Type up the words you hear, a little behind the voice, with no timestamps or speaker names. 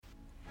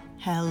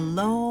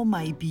Hello,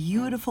 my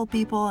beautiful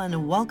people,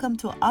 and welcome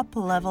to Up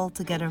Level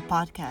Together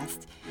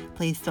podcast.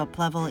 Place to up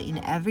level in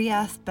every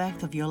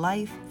aspect of your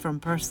life, from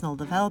personal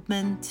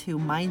development to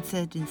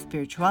mindset and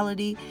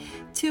spirituality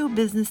to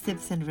business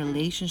tips and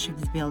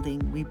relationships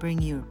building. We bring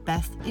you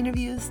best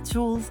interviews,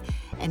 tools,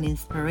 and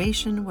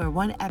inspiration where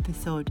one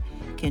episode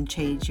can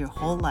change your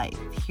whole life.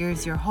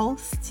 Here's your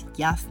host,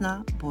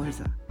 Jasna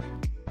Borza.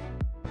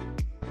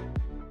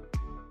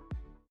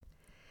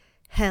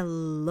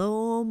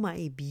 Hello,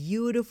 my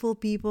beautiful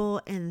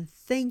people, and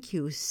thank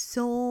you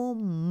so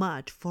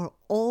much for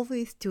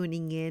always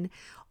tuning in,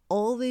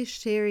 always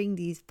sharing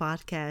these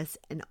podcasts,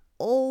 and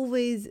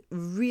always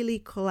really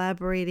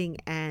collaborating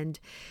and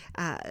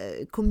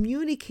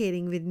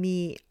communicating with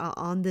me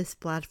on this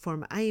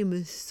platform. I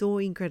am so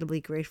incredibly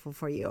grateful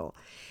for you.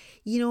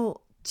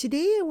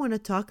 Today I want to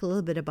talk a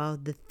little bit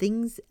about the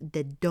things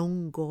that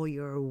don't go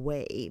your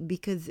way,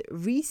 because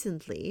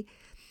recently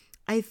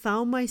I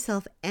found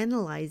myself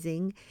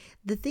analyzing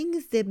the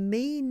things that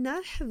may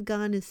not have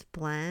gone as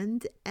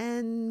planned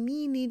and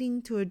me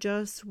needing to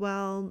adjust,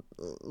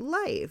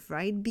 life,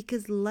 right?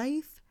 Because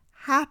life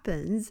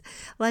happens.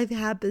 Life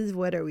happens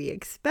whether we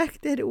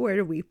expect it,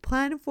 whether we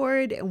plan for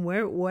it, and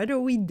whether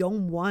we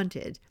don't want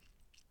it.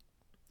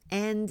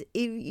 And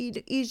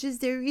it's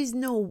just, there is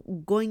no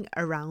going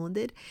around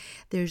it.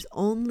 There's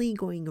only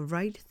going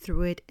right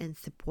through it and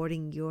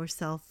supporting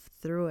yourself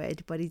through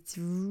it. But it's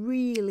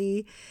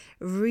really,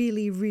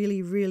 really,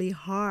 really, really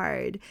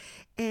hard.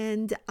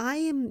 And I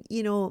am,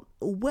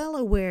 well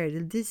aware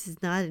that this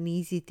is not an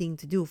easy thing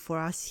to do for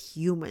us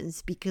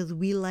humans, because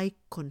we like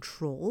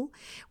control.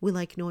 We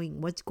like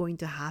knowing what's going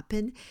to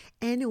happen,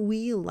 and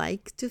we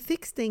like to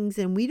fix things,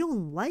 and we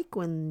don't like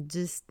when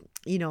just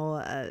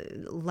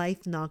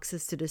life knocks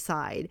us to the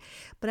side.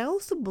 But I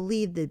also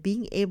believe that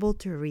being able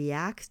to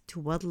react to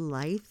what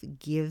life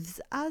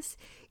gives us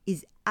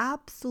is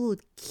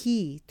absolute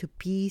key to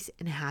peace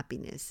and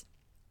happiness.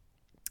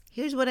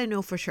 Here's what I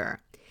know for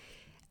sure.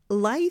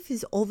 Life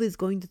is always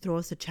going to throw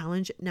us a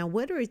challenge. Now,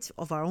 whether it's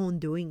of our own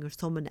doing or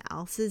someone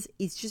else's,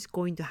 it's just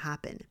going to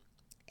happen.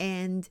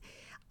 And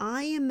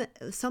I am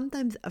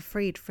sometimes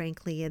afraid,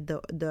 frankly, at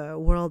the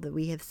world that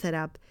we have set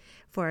up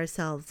for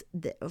ourselves,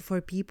 for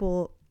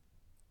people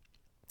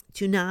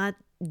to not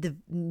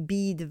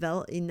be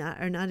develop in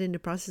or not in the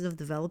process of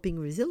developing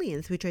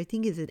resilience, which I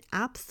think is an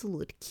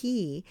absolute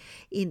key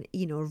in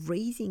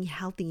raising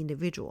healthy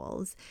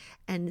individuals,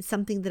 and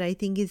something that I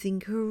think is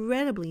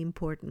incredibly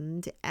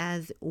important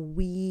as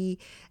we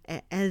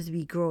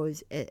grow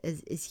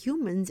as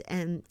humans,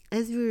 and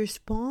as we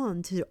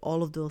respond to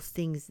all of those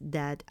things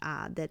that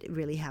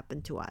really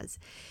happen to us.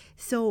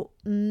 So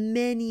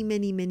many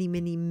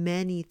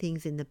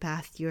things in the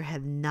past year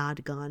have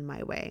not gone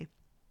my way.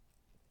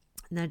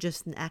 Not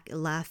just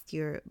last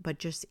year, but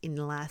just in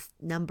the last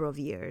number of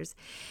years.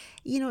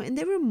 And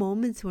there were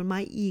moments when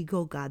my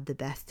ego got the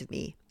best of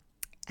me.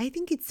 I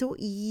think it's so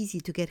easy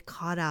to get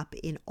caught up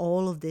in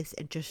all of this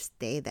and just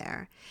stay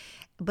there.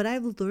 But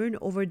I've learned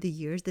over the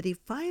years that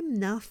if I'm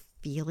not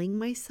feeling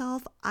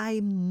myself, I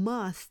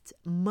must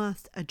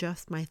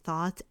adjust my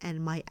thoughts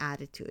and my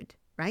attitude,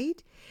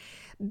 right?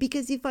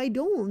 Because if I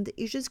don't,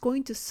 it's just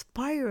going to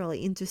spiral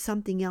into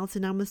something else.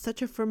 And I'm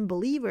such a firm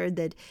believer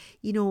that,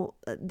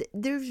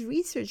 there's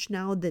research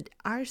now that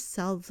our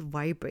cells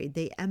vibrate,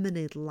 they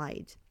emanate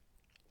light.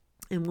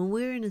 And when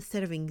we're in a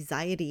state of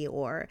anxiety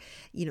or,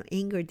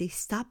 anger, they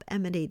stop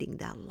emanating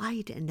that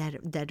light and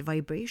that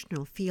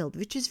vibrational field,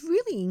 which is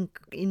really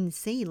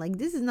insane. Like,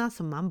 this is not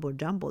some mumbo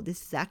jumbo.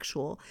 This is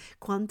actual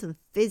quantum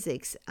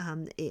physics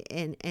and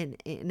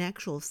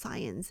actual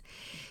science.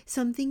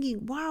 So I'm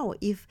thinking, wow,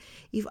 if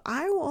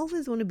I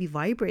always want to be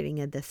vibrating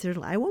at this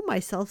certain, I want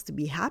myself to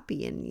be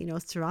happy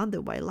and,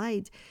 surrounded by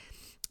light.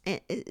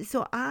 And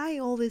so I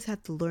always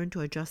have to learn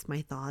to adjust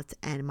my thoughts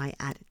and my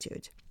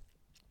attitude.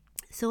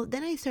 So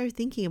then I started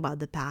thinking about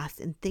the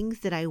past and things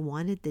that I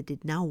wanted that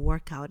did not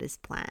work out as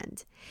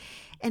planned.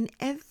 And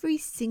every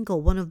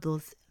single one of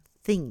those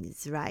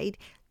things, right,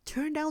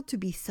 turned out to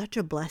be such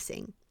a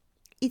blessing.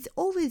 It's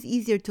always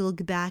easier to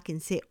look back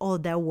and say, oh,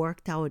 that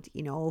worked out,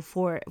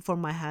 for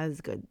my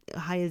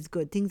highest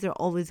good. Things are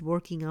always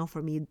working out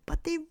for me,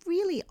 but they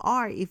really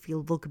are if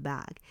you look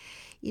back.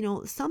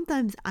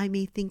 Sometimes I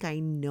may think I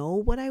know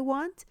what I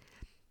want,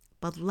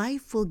 but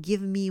life will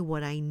give me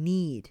what I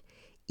need,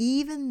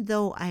 even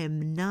though I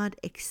am not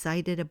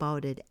excited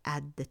about it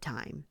at the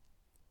time.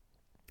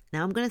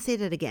 Now, I'm going to say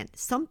that again.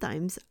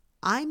 Sometimes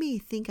I may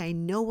think I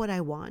know what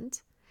I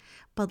want,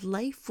 but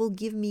life will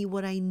give me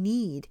what I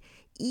need,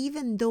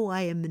 even though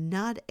I am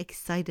not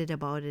excited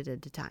about it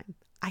at the time.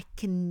 I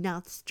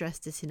cannot stress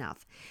this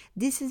enough.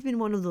 This has been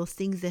one of those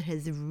things that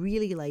has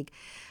really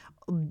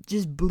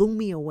just blew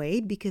me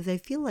away, because I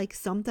feel like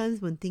sometimes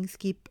when things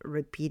keep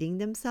repeating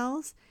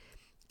themselves,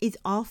 is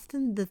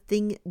often the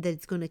thing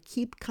that's going to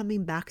keep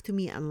coming back to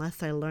me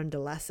unless I learn the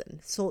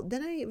lesson. So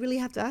then I really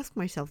have to ask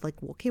myself, like,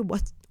 okay,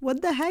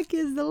 what the heck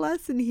is the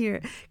lesson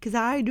here? Because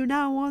I do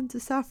not want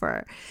to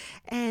suffer.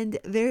 And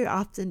very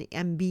often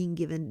I'm being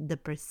given the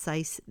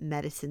precise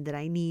medicine that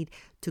I need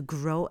to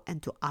grow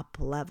and to up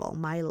level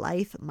my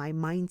life, my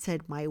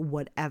mindset, my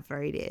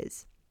whatever it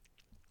is.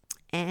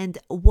 And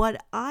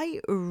what I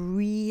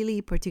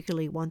really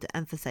particularly want to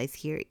emphasize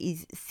here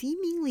is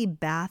seemingly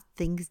bad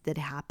things that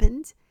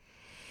happened,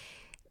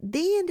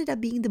 they ended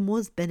up being the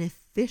most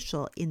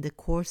beneficial in the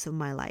course of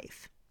my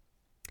life.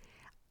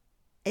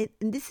 And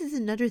this is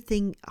another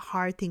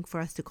hard thing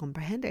for us to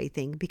comprehend, I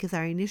think, because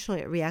our initial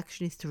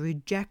reaction is to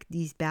reject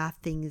these bad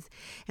things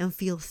and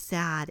feel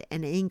sad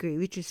and angry,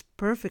 which is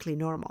perfectly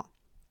normal.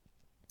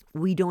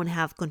 We don't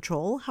have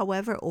control,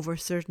 however, over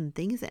certain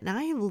things. And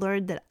I have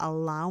learned that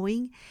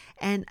allowing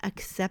and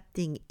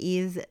accepting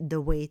is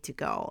the way to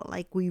go.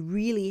 Like, we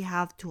really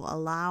have to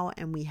allow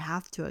and we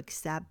have to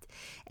accept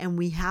and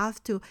we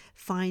have to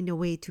find a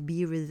way to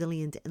be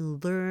resilient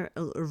and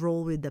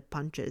roll with the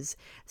punches,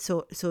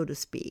 so to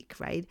speak,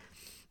 right?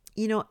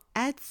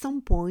 At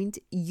some point,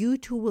 you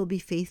too will be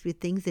faced with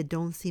things that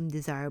don't seem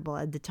desirable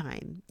at the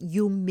time.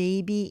 You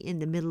may be in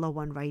the middle of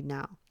one right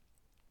now.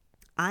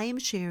 I am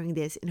sharing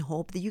this in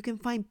hope that you can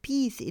find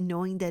peace in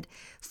knowing that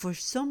for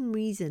some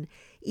reason,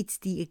 it's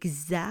the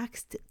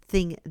exact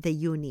thing that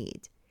you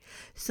need.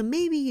 So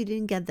maybe you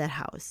didn't get that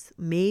house.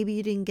 Maybe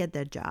you didn't get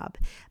that job.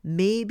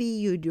 Maybe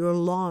your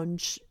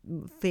launch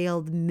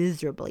failed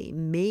miserably.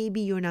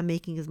 Maybe you're not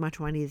making as much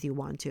money as you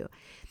want to.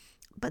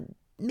 But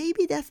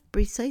maybe that's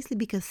precisely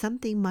because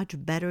something much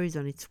better is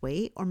on its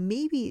way, or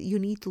maybe you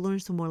need to learn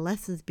some more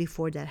lessons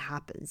before that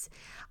happens.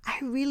 I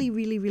really,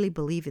 really, really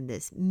believe in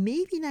this.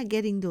 Maybe not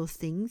getting those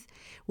things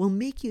will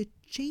make you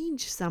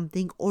change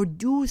something or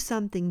do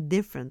something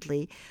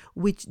differently,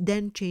 which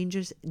then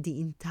changes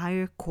the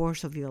entire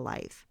course of your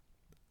life.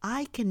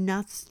 I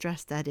cannot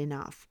stress that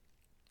enough.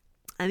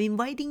 I'm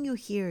inviting you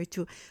here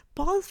to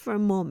pause for a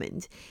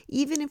moment,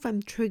 even if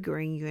I'm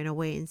triggering you in a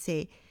way, and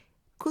say,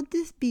 could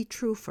this be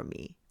true for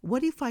me?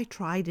 What if I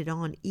tried it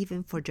on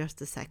even for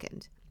just a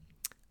second?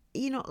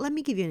 Let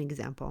me give you an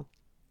example.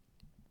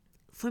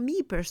 For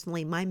me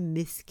personally, my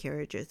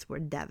miscarriages were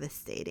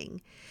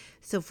devastating.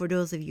 So for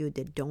those of you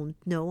that don't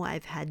know,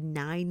 I've had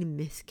 9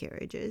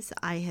 miscarriages.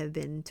 I have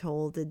been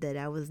told that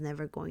I was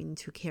never going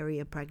to carry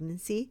a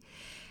pregnancy.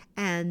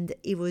 And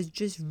it was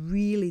just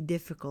really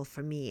difficult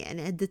for me. And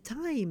at the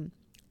time,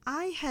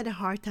 I had a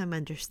hard time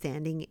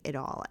understanding it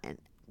all. And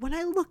when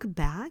I look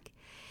back,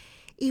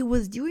 it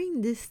was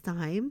during this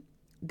time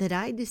that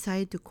I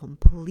decided to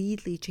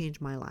completely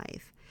change my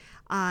life.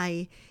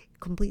 I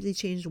completely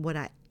changed what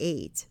I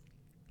ate.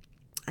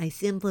 I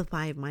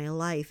simplified my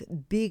life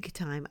big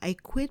time. I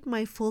quit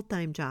my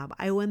full-time job.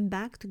 I went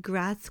back to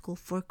grad school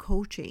for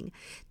coaching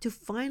to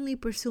finally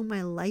pursue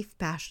my life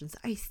passions.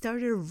 I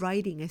started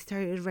writing.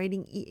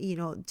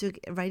 Took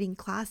writing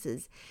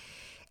classes.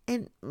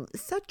 And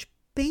such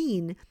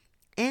pain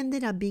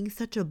ended up being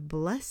such a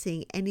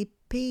blessing, and it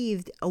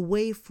paved a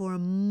way for a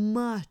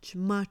much,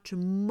 much,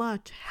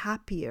 much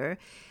happier,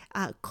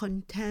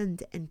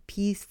 content, and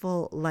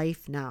peaceful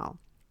life now.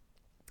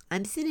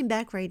 I'm sitting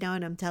back right now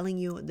and I'm telling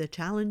you the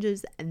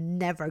challenges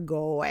never go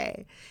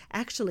away.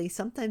 Actually,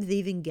 sometimes they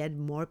even get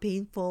more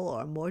painful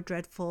or more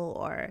dreadful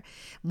or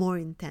more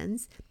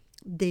intense.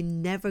 They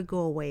never go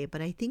away.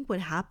 But I think what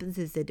happens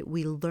is that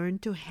we learn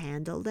to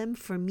handle them.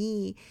 For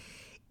me,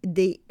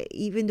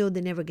 even though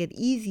they never get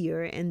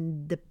easier,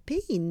 and the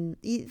pain,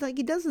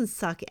 it doesn't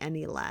suck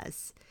any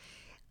less.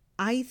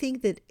 I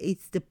think that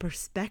it's the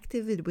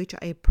perspective in which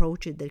I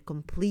approach it that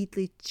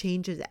completely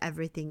changes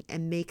everything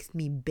and makes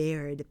me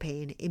bear the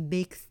pain. It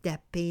makes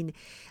that pain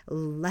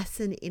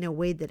lessen in a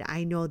way that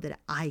I know that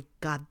I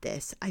got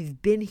this.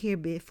 I've been here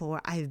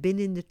before. I've been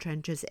in the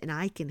trenches and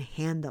I can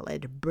handle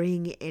it.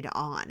 Bring it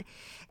on.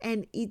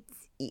 And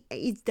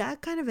it's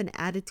that kind of an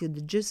attitude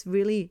that just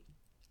really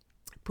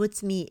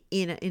puts me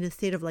in a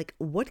state of like,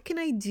 what can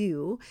I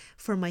do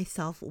for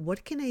myself?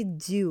 What can I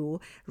do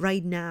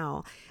right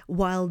now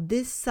while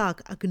this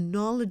sucks?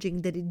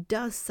 Acknowledging that it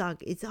does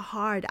suck. It's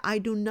hard. I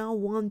do not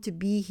want to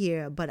be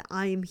here, but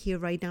I am here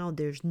right now.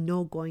 There's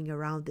no going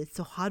around it.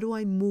 So how do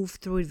I move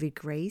through it with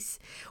grace?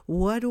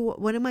 What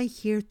am I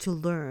here to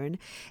learn?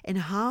 And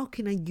how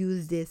can I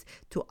use this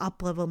to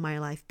up level my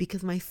life?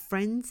 Because my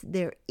friends,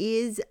 there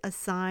is a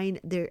sign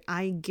there.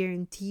 I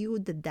guarantee you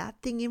that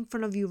thing in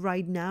front of you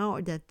right now,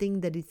 or that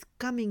thing that is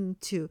coming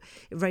to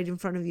right in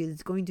front of you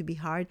that's going to be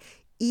hard,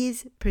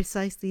 is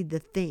precisely the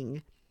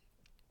thing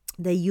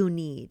that you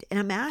need. And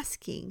I'm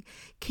asking,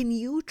 can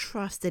you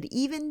trust that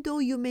even though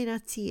you may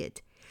not see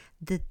it,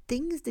 the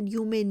things that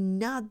you may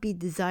not be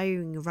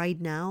desiring right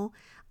now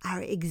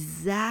are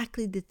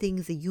exactly the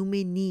things that you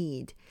may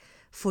need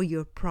for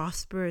your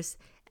prosperous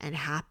and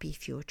happy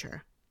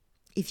future?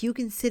 If you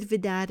can sit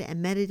with that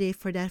and meditate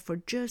for that for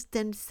just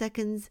 10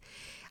 seconds,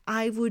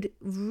 I would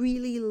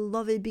really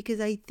love it, because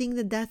I think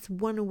that that's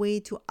one way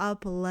to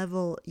up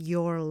level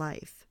your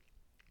life.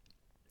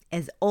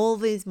 As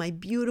always, my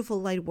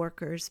beautiful light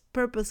workers,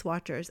 purpose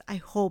watchers, I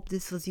hope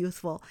this was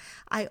useful.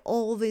 I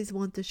always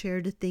want to share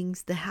the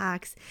things, the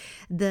hacks,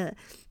 the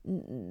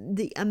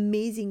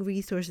amazing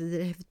resources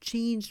that have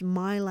changed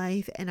my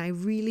life, and I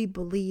really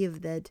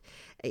believe that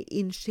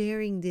in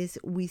sharing this,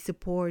 we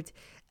support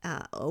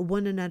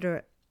one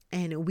another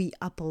and we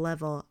up a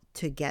level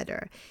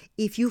together.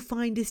 If you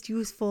find this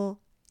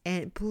useful,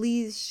 and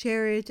please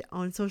share it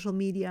on social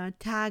media,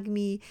 tag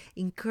me,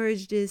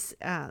 encourage this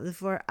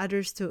for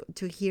others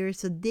to hear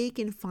so they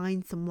can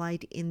find some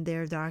light in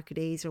their dark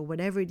days or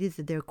whatever it is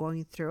that they're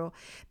going through.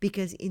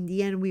 Because in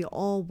the end, we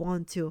all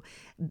want to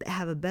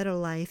have a better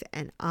life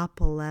and up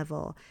a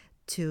level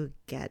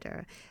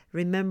together.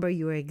 Remember,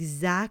 you're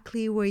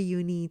exactly where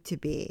you need to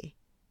be,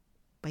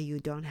 but you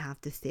don't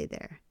have to stay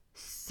there.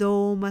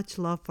 So much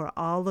love for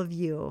all of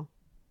you.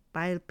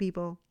 Bye,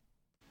 people.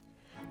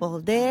 Well,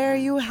 there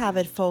you have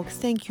it, folks.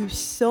 Thank you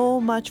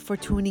so much for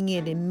tuning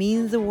in. It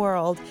means the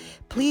world.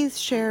 Please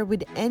share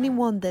with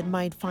anyone that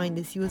might find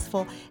this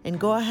useful, and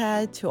go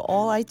ahead to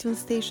all iTunes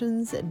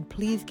stations and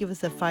please give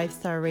us a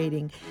 5-star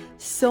rating.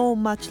 So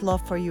much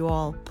love for you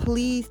all.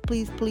 Please,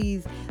 please,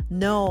 please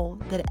know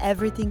that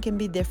everything can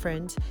be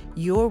different.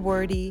 You're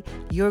worthy,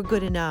 you're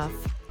good enough,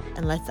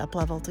 and let's up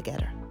level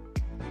together.